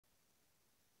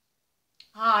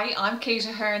Hi, I'm Kate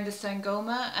Ahern, the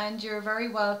Sangoma, and you're very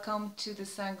welcome to the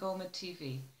Sangoma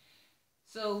TV.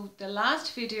 So the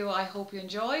last video I hope you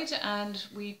enjoyed, and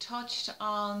we touched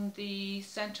on the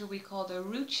center we call the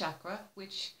root chakra,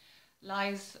 which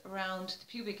lies around the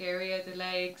pubic area, the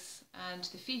legs and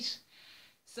the feet.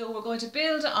 So we're going to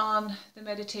build on the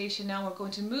meditation now. We're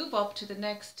going to move up to the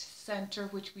next center,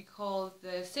 which we call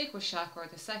the Sacral Chakra,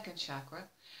 the second chakra.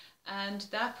 And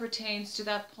that pertains to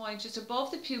that point just above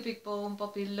the pubic bone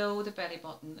but below the belly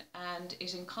button, and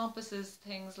it encompasses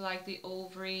things like the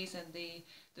ovaries and the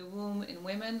womb in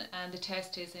women and the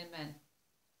testes in men,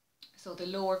 so the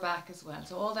lower back as well,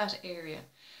 so all that area.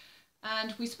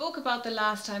 And we spoke about the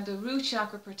last time the root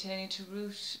chakra pertaining to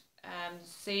root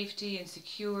safety and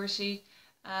security.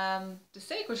 The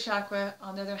sacral chakra,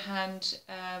 on the other hand,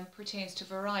 pertains to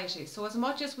variety. So as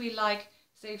much as we like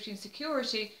safety and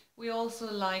security, we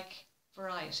also like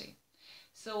variety.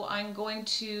 So I'm going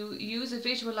to use a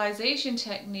visualization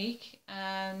technique,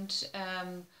 and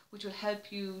which will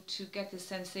help you to get the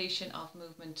sensation of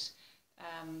movement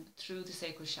through the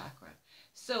sacral chakra.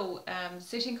 So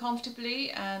sitting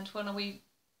comfortably, and when we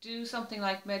do something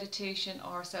like meditation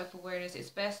or self-awareness, it's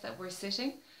best that we're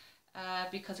sitting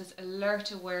because it's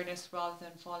alert awareness rather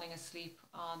than falling asleep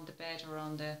on the bed or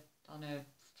on a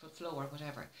floor or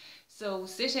whatever. So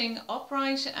sitting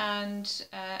upright, and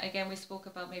again we spoke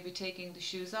about maybe taking the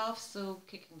shoes off, so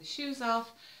kicking the shoes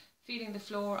off, feeling the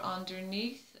floor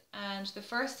underneath. And the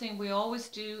first thing we always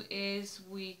do is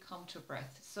we come to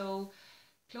breath. So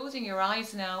closing your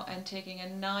eyes now and taking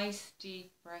a nice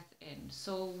deep breath in.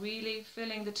 So really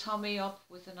filling the tummy up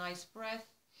with a nice breath,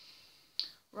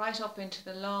 right up into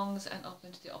the lungs and up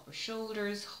into the upper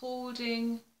shoulders,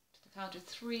 holding to the count of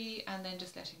 3 and then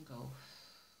just letting go.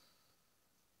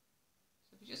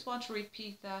 So if you just want to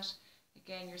repeat that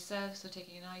again yourself, so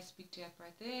taking a nice big deep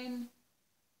breath in,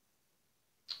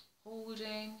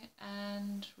 holding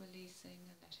and releasing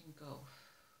and letting go.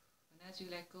 And as you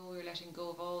let go, you're letting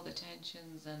go of all the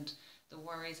tensions and the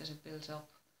worries that have built up.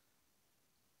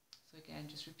 So again,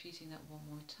 just repeating that one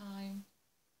more time.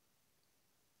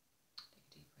 Take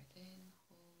a deep breath in,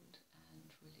 hold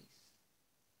and release.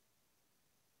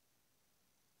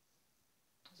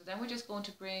 So then we're just going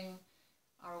to bring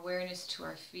our awareness to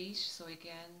our feet. So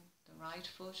again, the right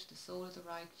foot, the sole of the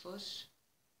right foot,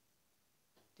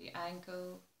 the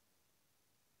ankle,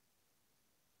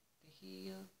 the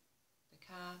heel, the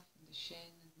calf and the shin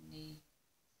and the knee,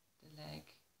 the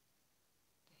leg,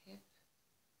 the hip.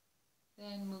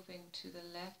 Then moving to the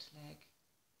left leg,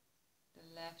 the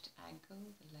left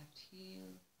ankle, the left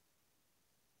heel,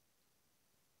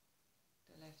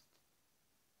 the left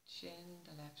shin,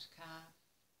 the left calf,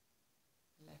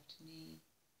 the left knee,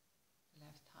 the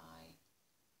left thigh.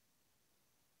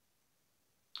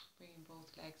 Bringing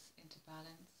both legs into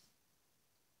balance,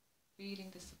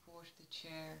 feeling the support of the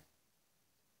chair,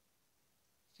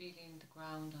 feeling the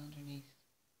ground underneath.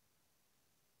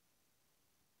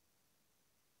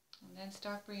 And then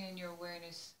start bringing your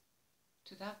awareness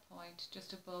to that point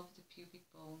just above the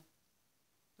pubic bone,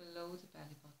 below the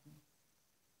belly button,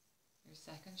 your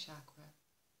second chakra,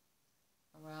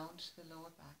 around the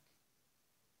lower back.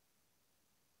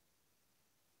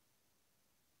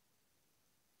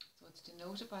 So it's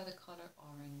denoted by the colour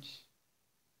orange.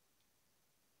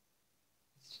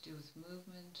 It's to do with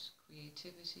movement,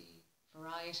 creativity,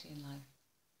 variety in life.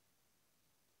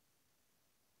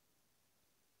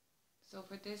 So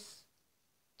for this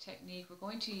technique, we're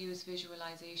going to use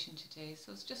visualization today.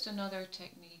 So it's just another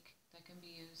technique that can be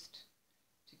used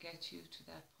to get you to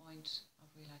that point of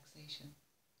relaxation.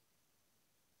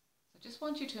 So I just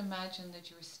want you to imagine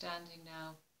that you're standing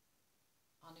now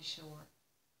on a shore,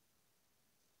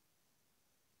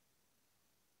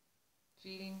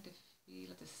 feeling the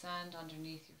feel of the sand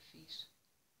underneath your feet.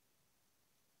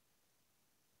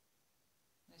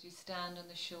 As you stand on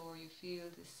the shore, you feel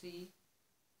the sea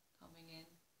coming in,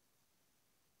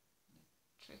 and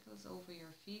it trickles over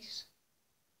your feet,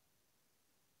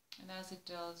 and as it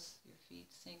does, your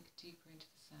feet sink deeper into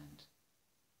the sand.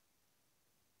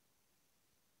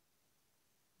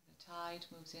 The tide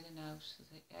moves in and out, so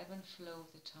the ebb and flow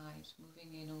of the tide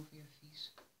moving in over your feet,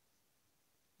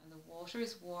 and the water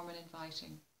is warm and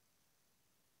inviting,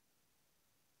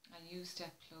 and you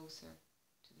step closer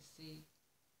to the sea,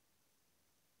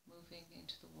 moving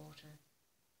into the water,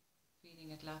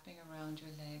 feeling it lapping around your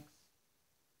legs,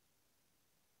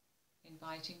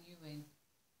 inviting you in.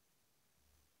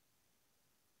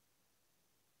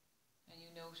 And you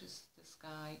notice the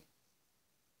sky,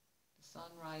 the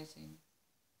sun rising,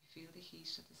 you feel the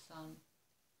heat of the sun.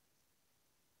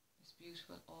 This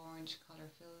beautiful orange colour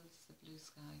fills the blue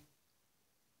sky.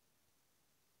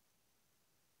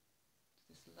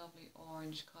 lovely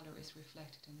orange colour is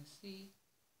reflected in the sea,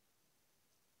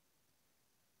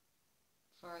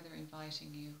 further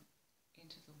inviting you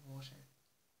into the water.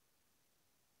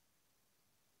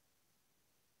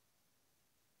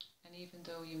 And even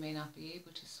though you may not be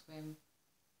able to swim,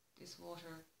 this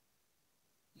water,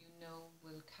 you know,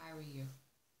 will carry you,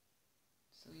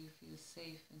 so you feel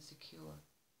safe and secure.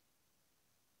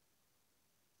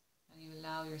 And you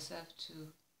allow yourself to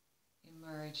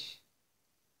emerge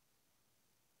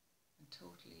and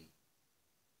totally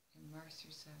immerse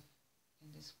yourself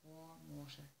in this warm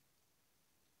water,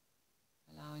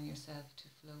 allowing yourself to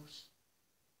float,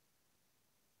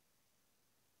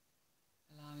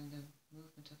 allowing the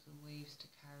movement of the waves to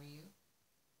carry you,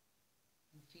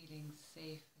 and feeling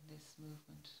safe in this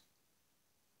movement,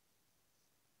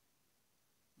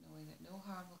 knowing that no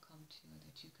harm will come to you and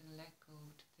that you can let go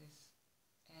to this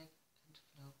ebb and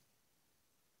flow.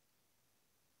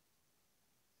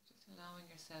 So just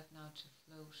allowing yourself now to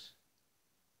float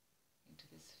into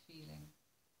this feeling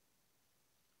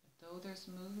that though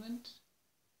there's movement,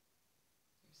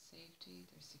 there's safety,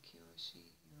 there's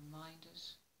security, you're minded,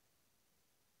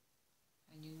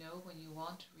 and you know when you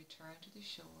want to return to the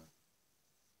shore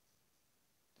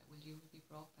that you will be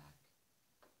brought back.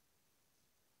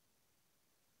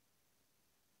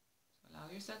 So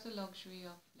allow yourself the luxury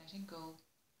of letting go,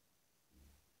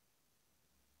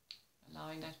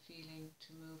 allowing that feeling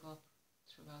to move up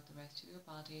throughout the rest of your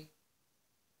body,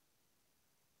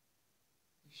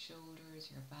 your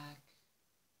shoulders, your back,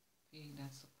 feeling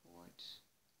that support,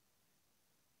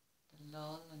 the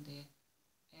lull and the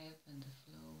ebb and the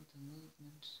flow, the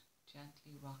movement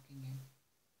gently rocking you.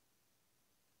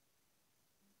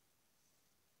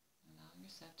 Allowing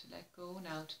yourself to let go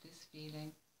now to this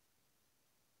feeling.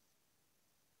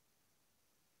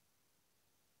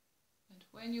 And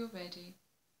when you're ready,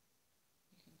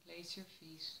 you can place your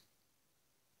feet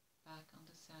back on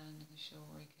the sand and the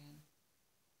shore again.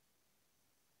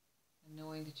 And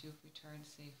knowing that you've returned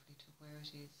safely to where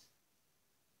it is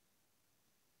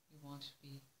you want to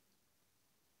be.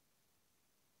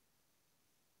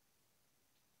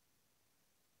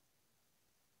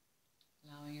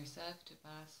 Allowing yourself to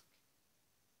bask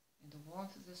in the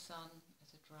warmth of the sun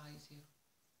as it dries you.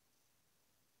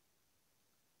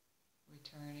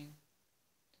 Returning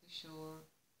to the shore,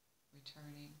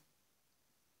 returning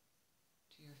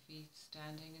to your feet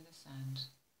standing in the sand.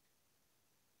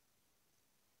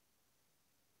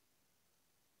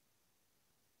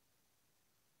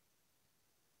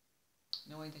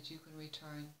 Knowing that you can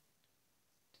return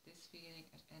to this feeling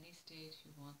at any stage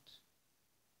you want.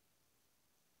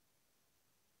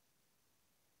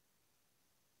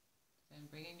 Then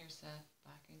bringing yourself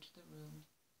back into the room,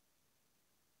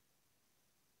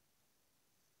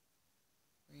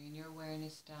 bringing your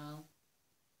awareness down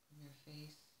from your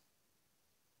face,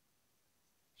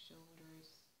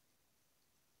 shoulders,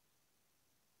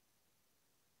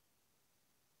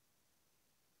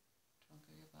 trunk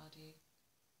of your body,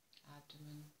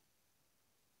 abdomen,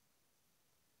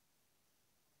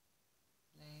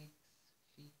 legs,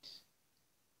 feet.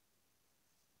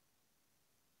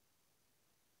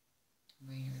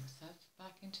 Bring yourself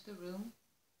back into the room.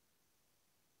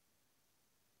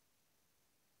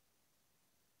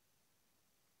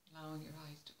 Allowing your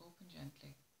eyes to open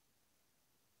gently.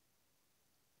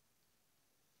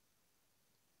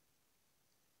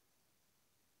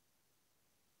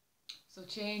 So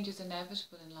change is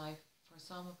inevitable in life. For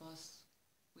some of us,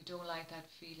 we don't like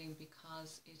that feeling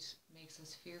because it makes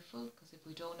us fearful, because if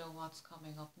we don't know what's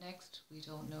coming up next, we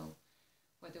don't know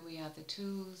whether we have the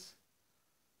tools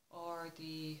or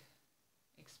the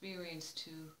experience to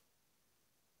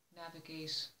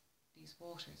navigate these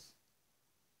waters.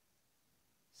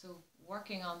 So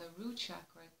working on the root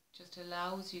chakra just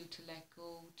allows you to let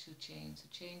go to change. So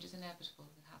change is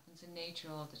inevitable. It happens in nature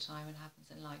all the time. It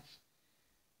happens in life.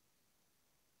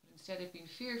 But instead of being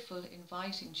fearful,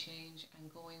 inviting change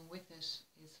and going with it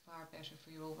is far better for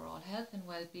your overall health and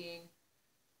well-being.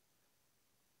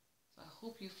 So I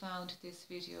hope you found this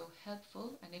video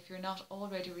helpful, and if you're not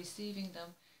already receiving them,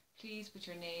 please put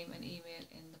your name and email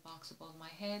in the box above my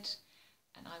head,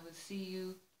 and I will see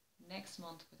you next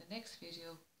month for the next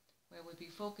video where we'll be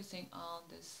focusing on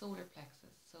the solar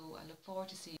plexus. So I look forward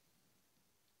to seeing you.